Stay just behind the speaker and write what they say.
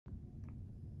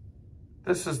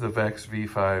This is the VEX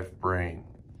V5 brain.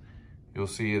 You'll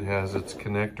see it has its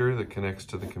connector that connects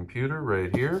to the computer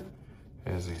right here.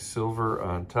 It has a silver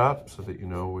on top so that you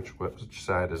know which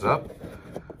side is up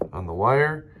on the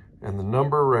wire. And the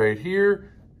number right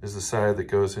here is the side that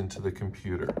goes into the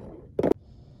computer.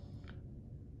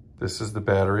 This is the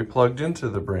battery plugged into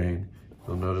the brain.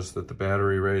 You'll notice that the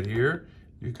battery right here,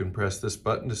 you can press this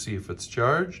button to see if it's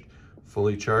charged.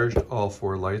 Fully charged, all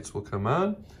 4 lights will come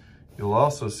on. You'll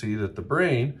also see that the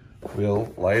brain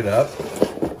will light up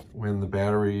when the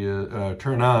battery,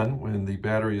 turn on when the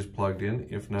battery is plugged in.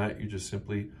 If not, you just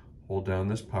simply hold down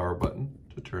this power button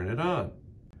to turn it on.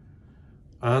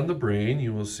 On the brain,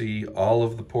 you will see all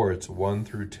of the ports, 1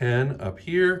 through 10 up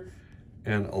here,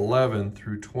 and 11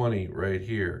 through 20 right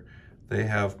here. They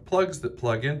have plugs that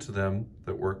plug into them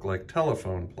that work like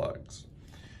telephone plugs.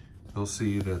 You'll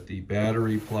see that the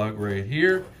battery plug right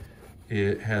here,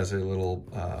 it has a little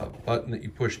button that you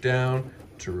push down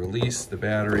to release the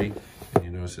battery, and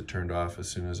you notice it turned off as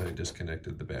soon as I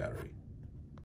disconnected the battery.